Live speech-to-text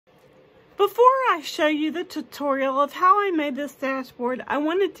Before I show you the tutorial of how I made this dashboard, I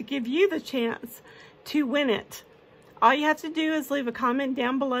wanted to give you the chance to win it. All you have to do is leave a comment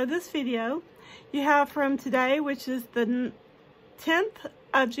down below this video. You have from today, which is the 10th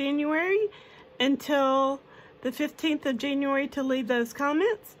of January, until the 15th of January to leave those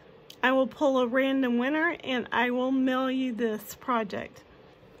comments. I will pull a random winner and I will mail you this project.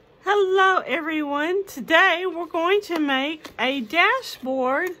 Hello everyone. Today we're going to make a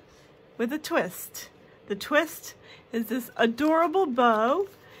dashboard with a twist. The twist is this adorable bow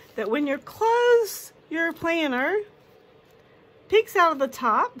that when you close your planner, peeks out of the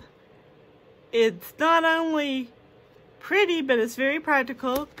top. It's not only pretty, but it's very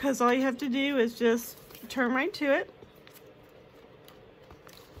practical because all you have to do is just turn right to it.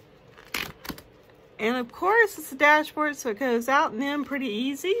 And of course, it's a dashboard, so it goes out and in pretty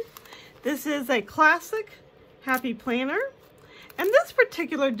easy. This is a classic Happy Planner. And this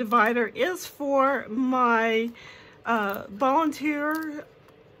particular divider is for my volunteer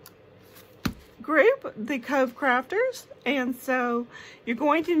group, the Cove Crafters. And so you're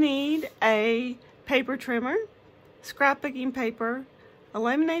going to need a paper trimmer, scrapbooking paper, a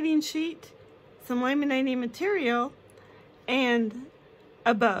laminating sheet, some laminating material, and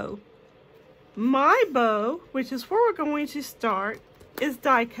a bow. My bow, which is where we're going to start, is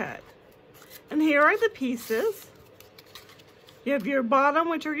die cut. And here are the pieces. You have your bottom,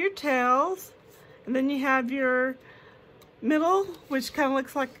 which are your tails, and then you have your middle, which kind of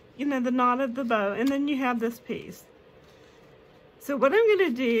looks like, you know, the knot of the bow, and then you have this piece. So what I'm going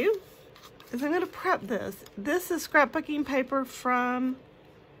to do is I'm going to prep this. This is scrapbooking paper from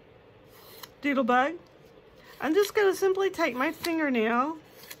Doodlebug. I'm just going to simply take my fingernail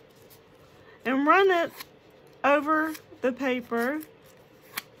and run it over the paper.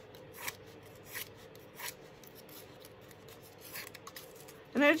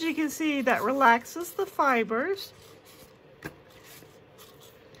 And as you can see, that relaxes the fibers.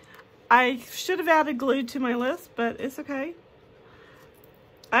 I should have added glue to my list, but it's okay.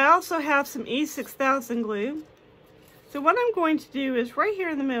 I also have some E6000 glue. So what I'm going to do is right here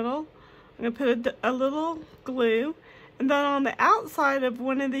in the middle, I'm going to put a little glue. And then on the outside of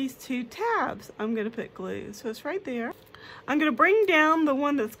one of these two tabs, I'm going to put glue. So it's right there. I'm going to bring down the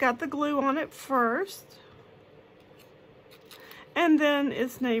one that's got the glue on it first. And then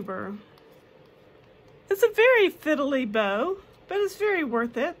its neighbor. It's a very fiddly bow, but it's very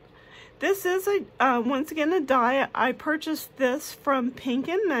worth it. This is once again a die. I purchased this from Pink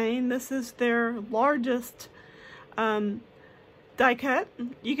 & Main. This is their largest die cut.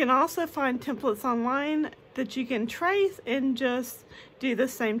 You can also find templates online that you can trace and just do the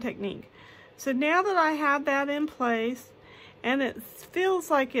same technique. So now that I have that in place, and it feels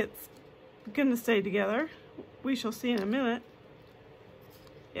like it's gonna stay together, we shall see in a minute.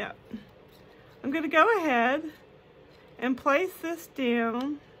 Yeah, I'm going to go ahead and place this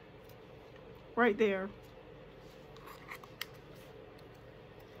down right there.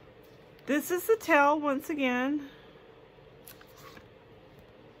 This is the tail once again.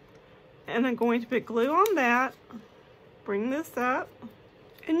 And I'm going to put glue on that, bring this up,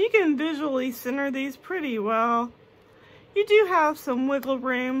 and you can visually center these pretty well. You do have some wiggle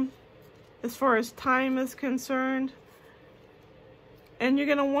room as far as time is concerned. And you're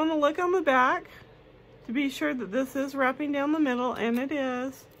going to want to look on the back to be sure that this is wrapping down the middle, and it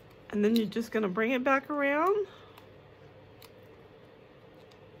is. And then you're just going to bring it back around.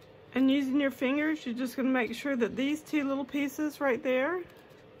 And using your fingers, you're just going to make sure that these two little pieces right there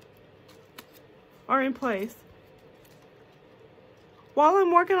are in place. While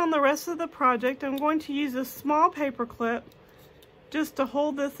I'm working on the rest of the project, I'm going to use a small paper clip just to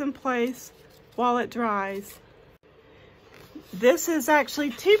hold this in place while it dries. This is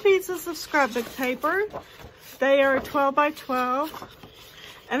actually 2 pieces of scrapbook paper. They are 12 by 12.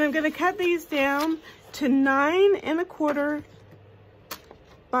 And I'm going to cut these down to 9 1/4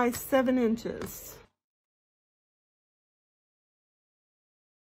 by 7 inches.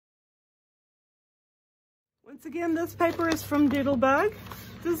 Once again, this paper is from Doodlebug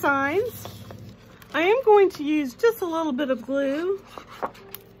Designs. I am going to use just a little bit of glue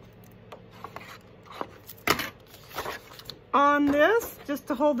on this just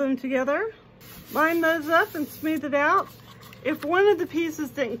to hold them together. Line those up and smooth it out. If one of the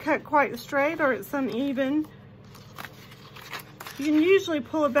pieces didn't cut quite straight or it's uneven, you can usually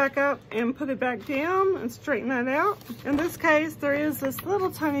pull it back up and put it back down and straighten that out. In this case, there is this little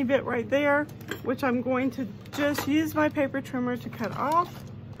tiny bit right there, which I'm going to just use my paper trimmer to cut off.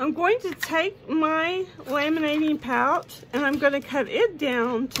 I'm going to take my laminating pouch and I'm going to cut it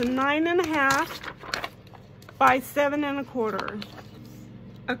down to 9 1/2 by 7 1/4.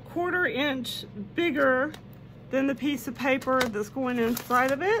 a 1/4 inch bigger than the piece of paper that's going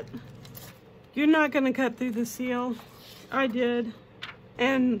inside of it. You're not going to cut through the seal. I did.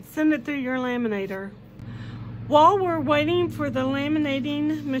 And send it through your laminator. While we're waiting for the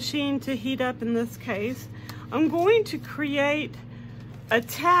laminating machine to heat up in this case, I'm going to create a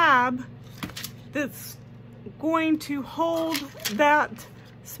tab that's going to hold that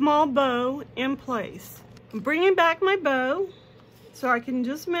small bow in place. I'm bringing back my bow so I can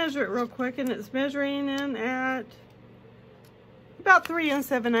just measure it real quick, and it's measuring in at about 3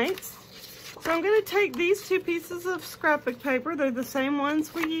 7/8. So I'm going to take these 2 pieces of scrapbook paper. They're the same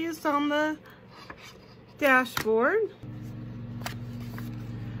ones we used on the dashboard.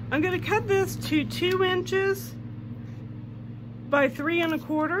 I'm going to cut this to 2 inches by 3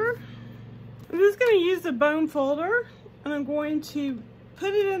 1/4. I'm just going to use a bone folder, and I'm going to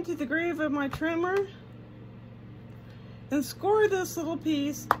put it into the groove of my trimmer and score this little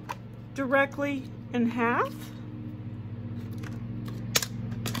piece directly in half.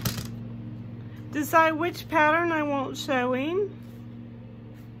 Decide which pattern I want showing.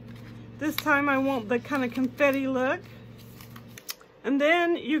 This time I want the kind of confetti look. And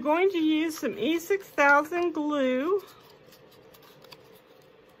then you're going to use some E6000 glue.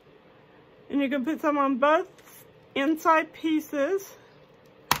 And you're going to put some on both inside pieces.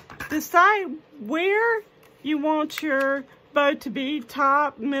 Decide where you want your bow to be,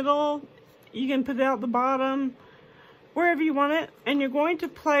 top, middle. You can put it out the bottom, wherever you want it. And you're going to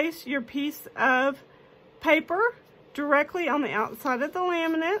place your piece of paper directly on the outside of the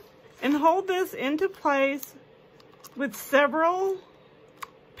laminate and hold this into place with several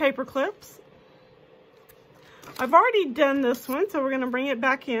paper clips. I've already done this one, so we're going to bring it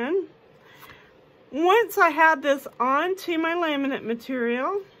back in. Once I have this onto my laminate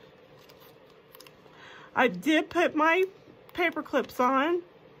material, I did put my paper clips on,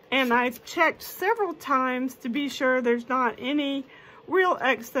 and I've checked several times to be sure there's not any real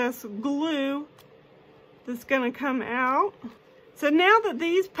excess glue that's going to come out. So now that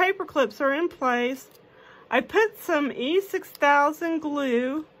these paper clips are in place, I put some E6000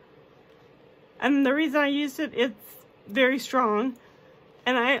 glue, and the reason I used it, it's very strong,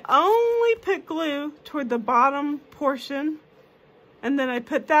 and I only put glue toward the bottom portion, and then I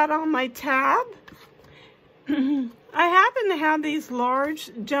put that on my tab. I happen to have these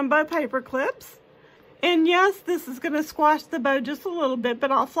large jumbo paper clips, and yes, this is going to squash the bow just a little bit,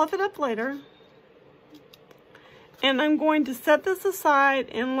 but I'll fluff it up later. And I'm going to set this aside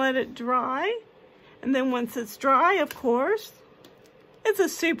and let it dry. And then once it's dry, of course, it's a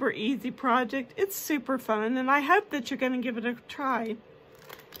super easy project. It's super fun, and I hope that you're going to give it a try.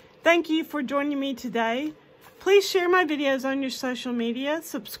 Thank you for joining me today. Please share my videos on your social media.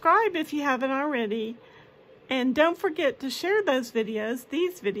 Subscribe if you haven't already. And don't forget to share these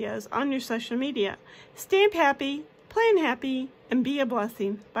videos on your social media. Stamp happy, plan happy, and be a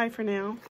blessing. Bye for now.